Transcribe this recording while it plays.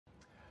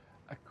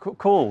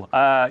Cool.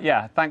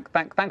 Yeah, thanks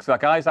for that,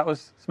 guys. That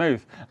was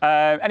smooth.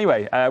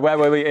 Anyway, where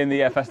were we in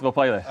the festival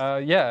playlist?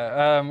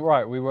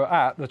 Right, we were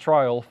at the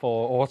trial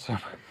for Autumn,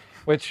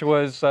 which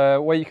was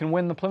where you can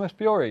win the Plymouth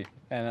Fury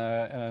in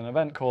an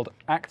event called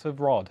Active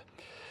Rod.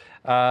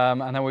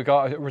 And then we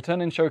got a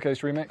returning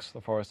showcase remix,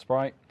 the Forest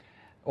Sprite.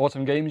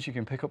 Autumn Games, you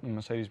can pick up the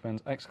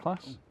Mercedes-Benz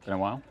X-Class. Been a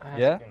while.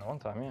 Yeah. It's been a long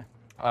time,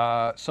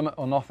 yeah. Summit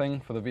or Nothing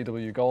for the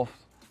VW Golf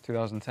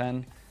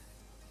 2010.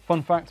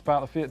 Fun fact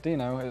about the Fiat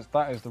Dino is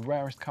that is the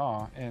rarest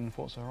car in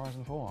Forza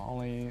Horizon 4.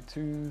 Only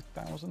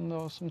 2,000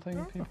 or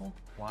something people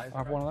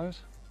have one of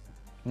those.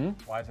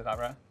 Why is it that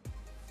rare?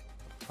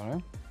 I don't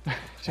know.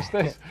 Just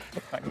this.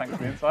 Thanks for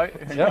the insight.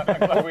 Yeah.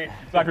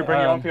 glad we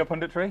bring you on for your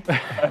punditry.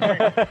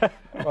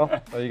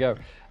 Well, there you go.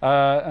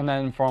 And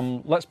then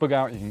from Let's Bug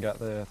Out, you can get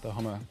the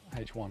Hummer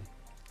H1.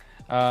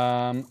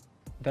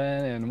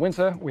 Then in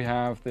winter, we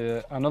have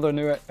another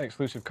new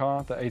exclusive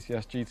car, the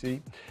ATS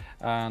GT,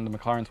 and the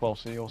McLaren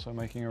 12C also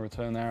making a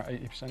return there,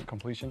 80%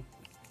 completion.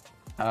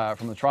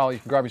 From the trial, you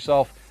can grab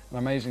yourself an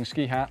amazing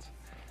ski hat.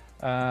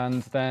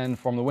 And then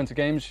from the winter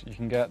games, you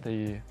can get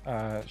the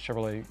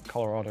Chevrolet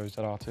Colorado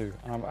ZR2.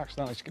 And I've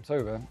accidentally skipped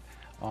over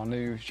our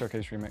new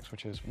showcase remix,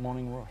 which is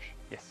Morning Rush.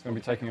 Yes, we're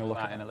going to be taking a look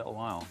at that in a little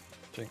while.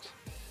 Jinx.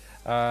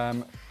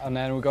 And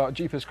then we've got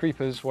Jeepers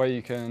Creepers, where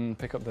you can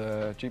pick up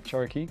the Jeep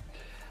Cherokee.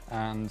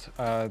 And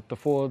the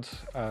Ford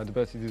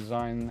Liberty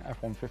Design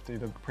F-150,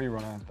 the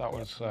pre-runner, that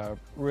was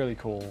really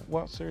cool.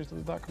 What series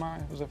did that come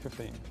out? Was it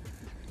 15?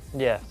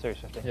 Yeah, Series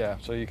 15. Yeah,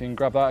 so you can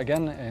grab that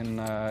again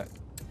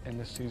in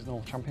this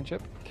seasonal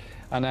championship.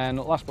 And then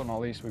last but not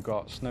least, we've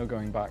got Snow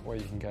Going Back, where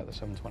you can get the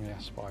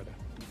 720S Spider.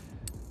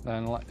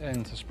 Then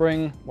into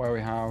spring, where we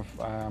have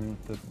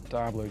the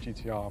Diablo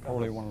GTR,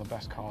 probably one of the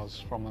best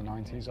cars from the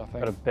 90s, I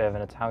think. Got a bit of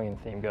an Italian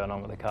theme going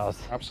on with the cars.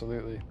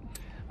 Absolutely.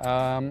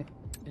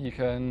 You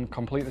can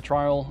complete the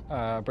trial,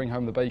 bring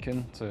home the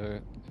bacon to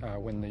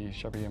win the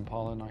Chevy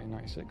Impala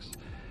 1996.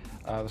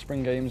 The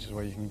Spring Games is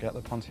where you can get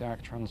the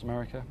Pontiac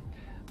Transamerica.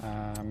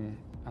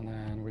 And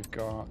then we've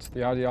got the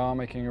IDR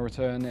making a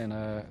return in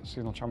a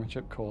seasonal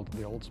championship called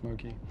the Old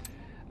Smoky.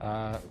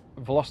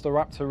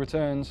 Velociraptor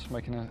returns,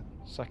 making a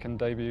second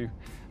debut,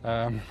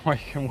 where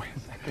you can win.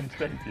 Second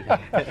debut?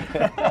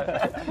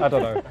 I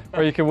don't know.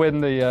 Where you can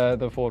win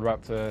the Ford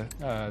Raptor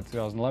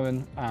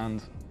 2011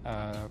 and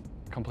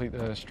complete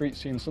the Street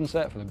Scene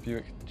Sunset for the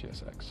Buick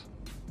GSX.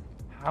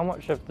 How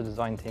much of the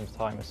design team's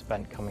time is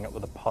spent coming up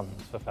with the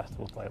puns for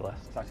festival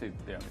playlists? It's actually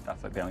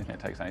that's like the only thing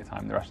that takes any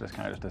time. The rest of this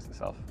kind of just does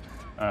itself.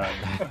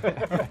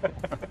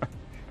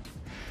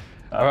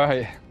 All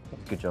right.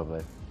 Good job,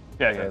 though.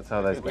 Yeah. That's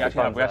how those we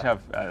actually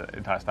have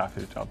entire staff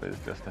whose job is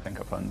just to think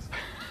up puns.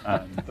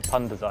 The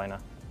pun designer.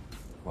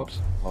 Whoops.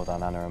 Well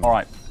done, Anna and All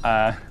right.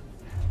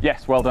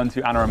 Yes, well done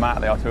to Anna and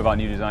Matt. They are two of our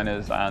new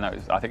designers, and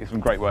I think it's some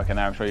great work in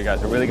there. I'm sure you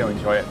guys are really going to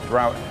enjoy it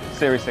throughout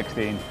Series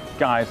 16.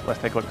 Guys, let's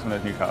take a look at some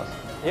of those new cars.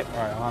 Yep. All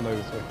right, I'll hand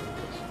over to you.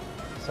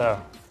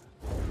 So,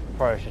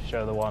 probably should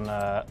show the one.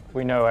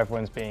 We know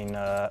everyone's been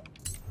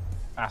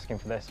asking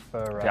for this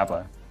for.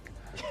 Diablo.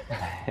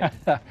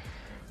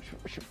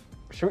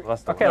 Should we?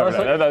 Let's stop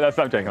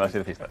joking. Let's do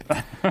the piece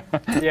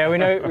then. Yeah, we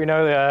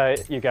know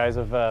you guys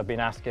have been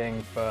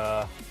asking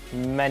for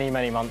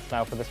many months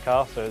now for this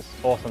car, so it's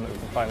awesome that we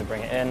can finally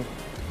bring it in.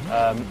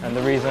 And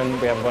the reason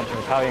we have a bunch of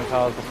Italian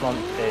cars this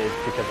month is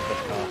because of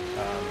this car.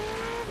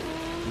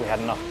 We had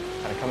enough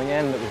kind of coming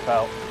in that we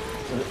felt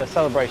a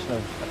celebration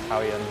of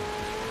Italian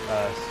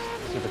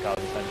supercars,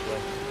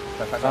 essentially.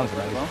 That sounds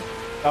amazing.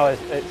 Oh,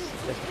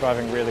 it's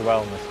driving really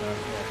well in this now.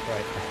 Yeah, it's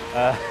great.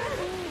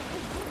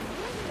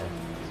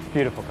 It's a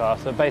beautiful car.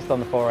 So based on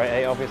the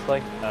 488,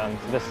 obviously.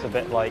 So this is a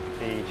bit like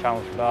the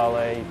Challenge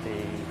Pedale,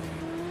 the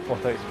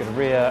 430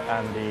 Scuderia,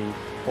 and the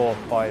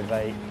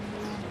 458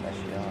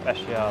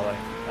 Speciale.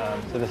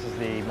 So this is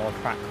the more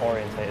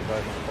track-orientated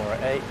version of the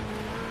 488.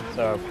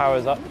 So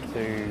powers up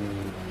to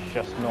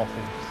just north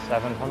of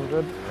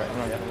 700,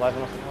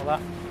 711 or something like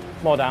that.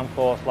 More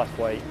downforce, less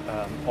weight,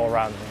 all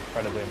around an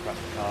incredibly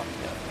impressive car.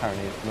 Yeah,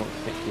 apparently it's 0 to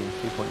 60 in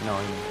 2.9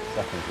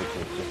 seconds, which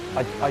is just...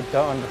 I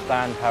don't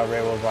understand how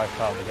rear-wheel drive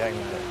cars are getting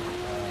there.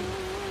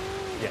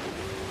 Yeah,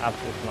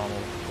 absolutely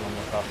phenomenal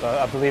car. So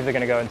I believe they're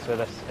going to go into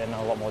this in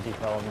a lot more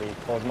detail on the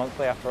Forza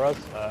Monthly after us,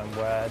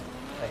 where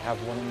they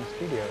have one in the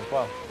studio as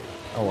well.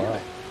 Oh wow.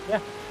 Yeah.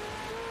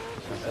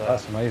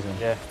 That's amazing.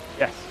 Yeah.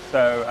 Yes,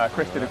 so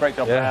Chris did a great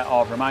job there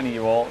of reminding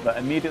you all that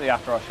immediately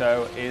after our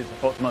show is the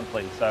Forza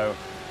Monthly. So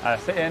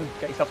sit in,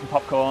 get yourself some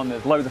popcorn.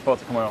 There's loads of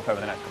Forza coming up over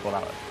the next couple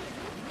of hours.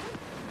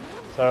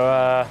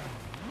 So,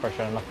 probably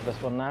shown enough of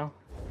this one now.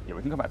 Yeah,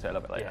 we can come back to it a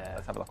little bit later. Yeah.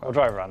 Let's have a look. We'll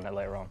drive around it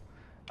later on.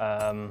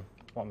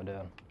 What am I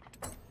doing?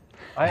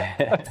 I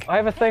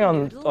have a thing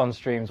on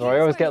streams where I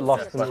always get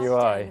lost in the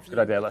UI. Good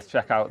idea. Let's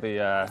check out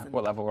the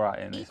what level we're at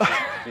in the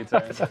speed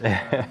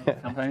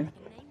campaign.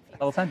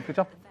 Level 10. Good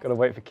job. Got to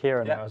wait for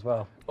Kira now as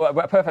well. Well,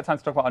 a perfect time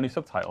to talk about our new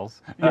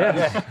subtitles.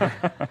 Yeah.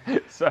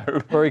 So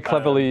very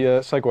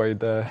cleverly segued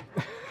there.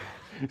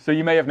 So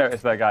you may have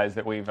noticed there, guys,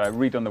 that we've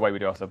redone the way we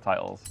do our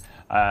subtitles.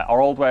 Our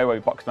old way, where we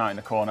boxed them out in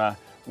the corner,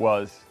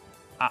 was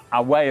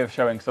a way of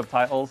showing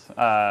subtitles,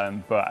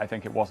 but I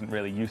think it wasn't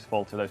really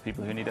useful to those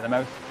people who need it the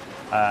most.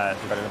 So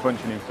we've added a bunch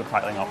of new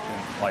subtitling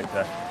options, like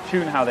to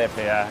tune how they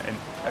appear,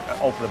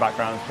 alter the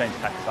backgrounds, change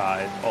text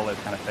size, all those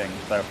kind of things.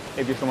 So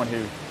if you're someone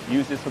who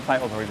uses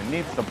subtitles or even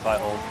needs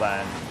subtitles,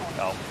 then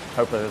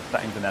hopefully there's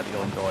settings in there that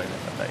you'll enjoy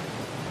this update.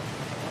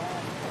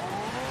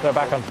 So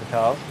back onto the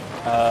cars.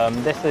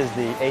 This is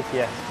the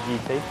ATS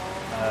GT.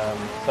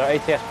 So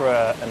ATS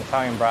were an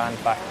Italian brand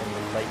back in the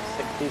late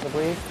 60s, I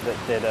believe, that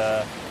did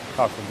a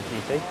car called the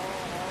GT.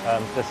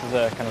 This is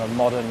a kind of a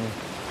modern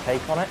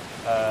take on it,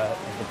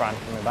 of the brand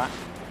coming back.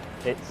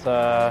 It's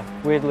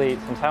weirdly,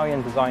 it's an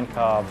Italian design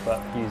car, but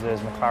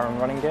uses McLaren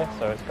running gear.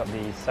 So it's got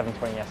the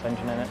 720S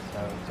engine in it, so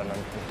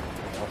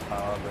 750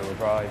 horsepower, rear-wheel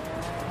drive.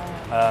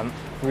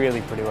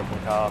 Really pretty looking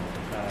car,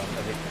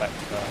 as you expect,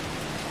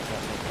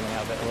 coming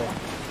out of Italy.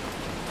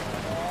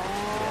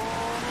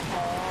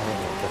 I think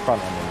the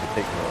front end in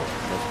particular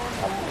is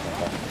absolutely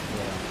fantastic.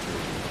 Yeah.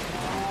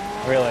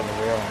 I really like the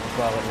rear end as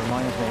well. It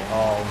reminds me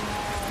of,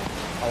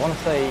 I want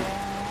to say,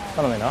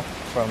 funnily enough,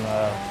 from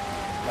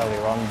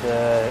earlier on,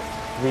 the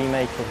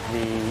remake of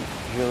the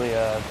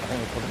Giulia, I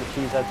think they called it the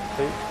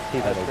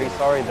TZ3,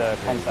 sorry, the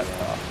concept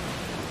car.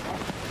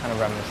 Kind of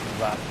reminiscent of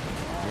that.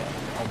 Yeah.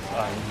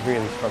 I'm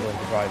really struggling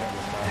to drive it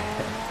this time.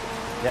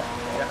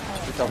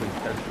 We'll probably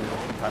go through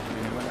sometime for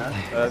the new one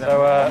there.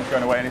 So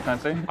going away anytime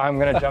soon? I'm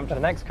going to jump to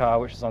the next car,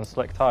 which is on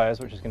slick tyres,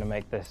 which is going to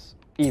make this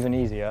even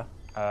easier.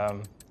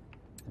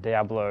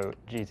 Diablo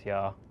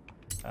GTR.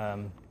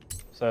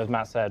 So as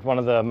Matt said, one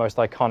of the most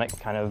iconic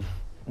kind of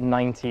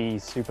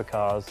 90s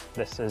supercars.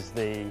 This is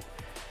the.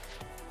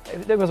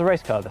 It was a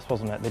race car, this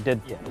wasn't it? They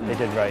did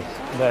race.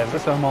 Is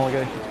this a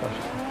homologation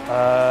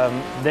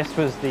special? This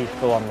was the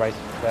full-on race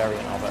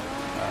variant of it.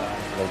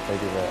 They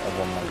did a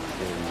one-month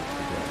series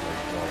to do it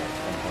as well at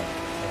some point.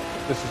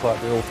 This is like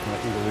the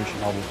ultimate evolution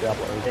of the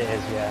Diablo. It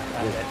is, yeah.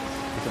 And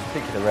it's a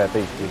particular rare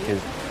beast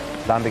because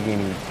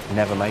Lamborghini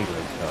never made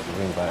race cars. The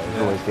thing about it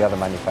was always the other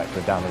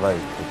manufacturer down the road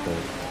with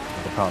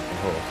the prancing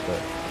horse, but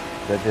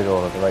they did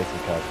all of the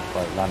racing cars. It's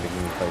like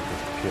Lamborghini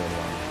focused purely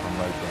on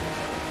road games.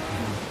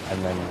 And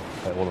then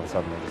all of a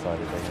sudden they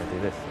decided they were going to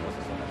do this. And this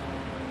is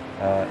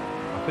I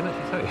couldn't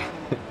actually tell you.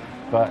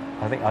 But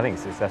I think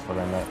it's successful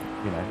in that,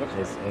 you know,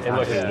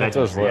 it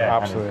does look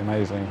absolutely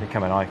amazing.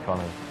 Become an icon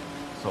of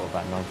sort of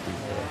that 90s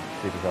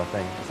supercar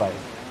thing. It's like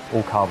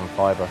all carbon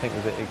fibre. I think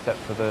was it except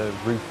for the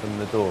roof and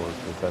the doors.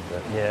 Said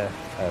that. Yeah.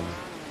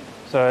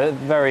 So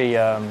very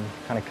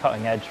kind of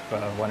cutting edge for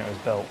when it was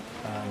built.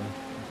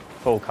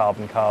 Full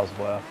carbon cars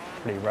were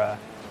pretty rare.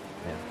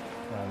 Yeah.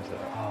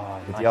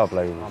 The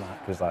Diablo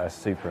was like a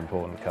super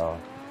important car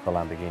for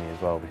Lamborghini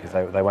as well because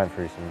they went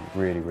through some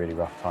really, really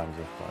rough times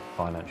of like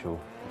financial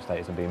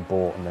status and being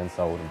bought and then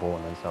sold and bought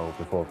and then sold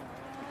before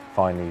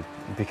finally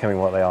becoming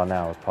what they are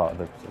now as part of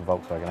the sort of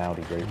Volkswagen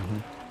Audi group.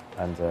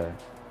 And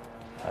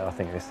I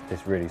think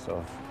this really sort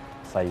of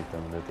saved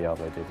them, the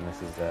Diablo did, and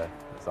this is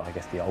I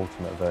guess the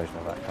ultimate version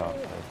of that car.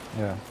 So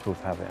yeah, it's cool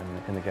to have it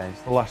in the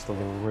games. The last of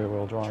the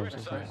rear-wheel drives,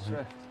 isn't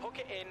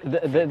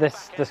it?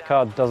 This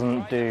car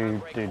doesn't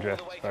do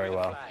drifts very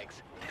well.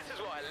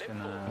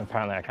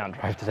 Apparently I can't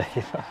drive today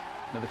either.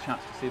 Another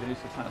chance to see the new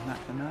subtitles in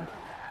action there.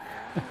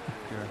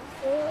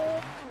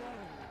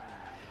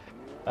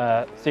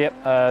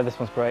 This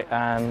one's great,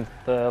 and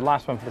the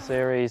last one for the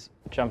series,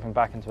 jumping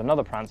back into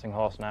another prancing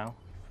horse now.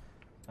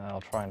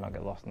 I'll try and not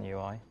get lost in the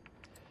UI.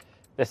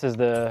 This is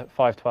the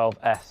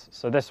 512S.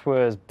 So this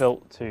was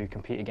built to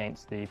compete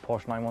against the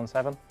Porsche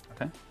 917.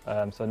 Okay.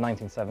 So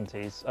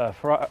 1970s.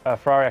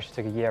 Ferrari actually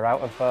took a year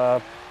out of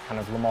kind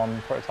of Le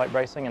Mans prototype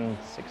racing in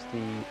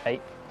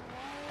 '68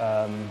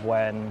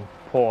 when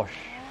Porsche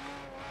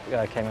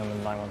came in with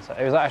the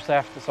 917. It was actually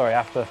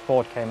after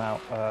Ford came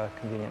out,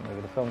 conveniently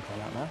with the film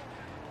coming out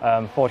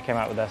now. Ford came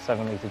out with their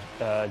 7-litre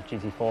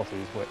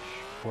GT40s, which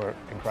were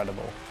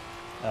incredible.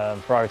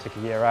 Ferrari took a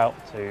year out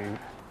to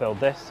build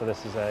this, so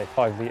this is a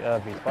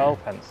 5-litre V12,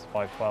 hence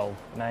 512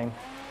 name,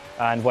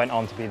 and went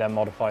on to be then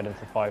modified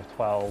into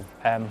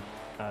 512M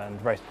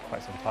and raced for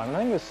quite some time. And I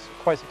think it was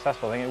quite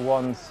successful. I think it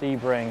won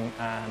Sebring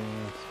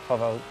and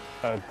 12 hours,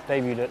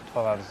 debuted at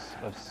 12 hours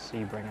of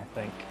Sebring, I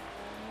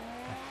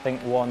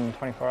think won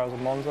 24 hours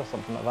of Monza,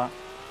 something like that.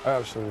 I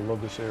absolutely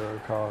love the Zero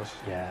cars.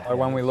 Yeah. Like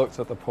when we looked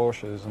at the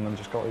Porsches and then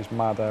just got these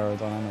mad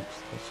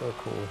aerodynamics, they're so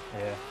cool.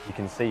 Yeah. You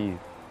can see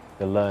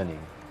the learning,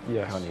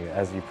 yes, can't you,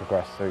 as you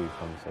progress through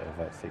from sort of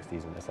like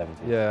 60s and the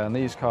 70s. Yeah, and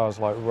these cars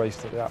like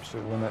raced at the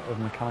absolute limit of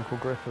mechanical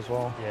grip as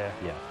well. Yeah.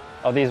 Yeah.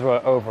 Oh, these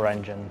were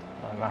over-engined.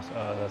 There's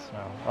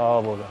snow.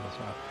 Oh, we'll go in the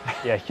snow.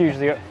 Yeah,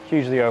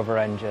 hugely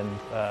over-engined.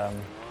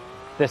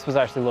 This was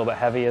actually a little bit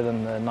heavier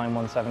than the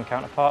 917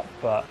 counterpart,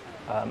 but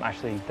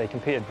actually they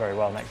competed very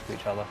well next to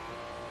each other.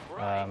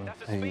 And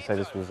you say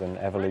this was an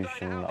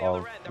evolution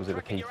of, was it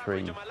the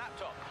P3?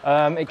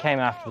 It came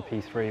after the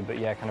P3, but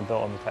yeah, kind of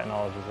built on the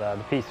technologies there.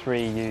 The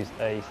P3 used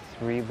a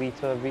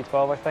 3-litre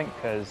V12, I think,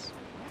 because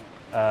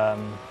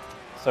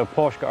so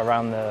Porsche got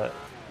around the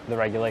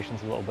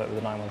regulations a little bit with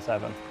the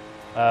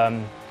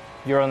 917.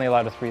 You're only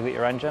allowed a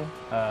 3-litre engine,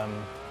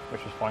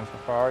 which was fine for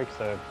Ferrari because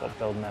they were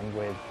building them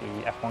with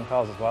the F1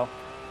 cars as well.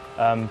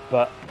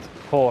 But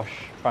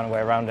Porsche found a way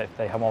around it.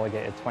 They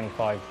homologated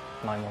 25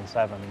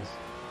 917s,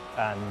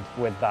 and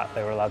with that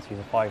they were allowed to use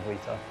a 5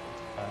 litre.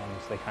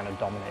 So they kind of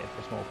dominated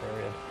for a small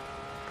period.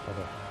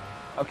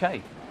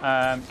 Okay,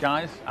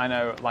 guys, I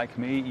know, like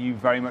me, you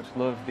very much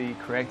love the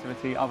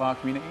creativity of our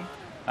community.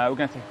 We're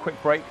going to take a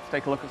quick break to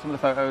take a look at some of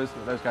the photos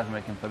that those guys are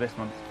making for this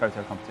month's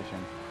photo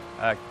competition.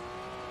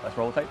 Let's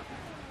roll the tape.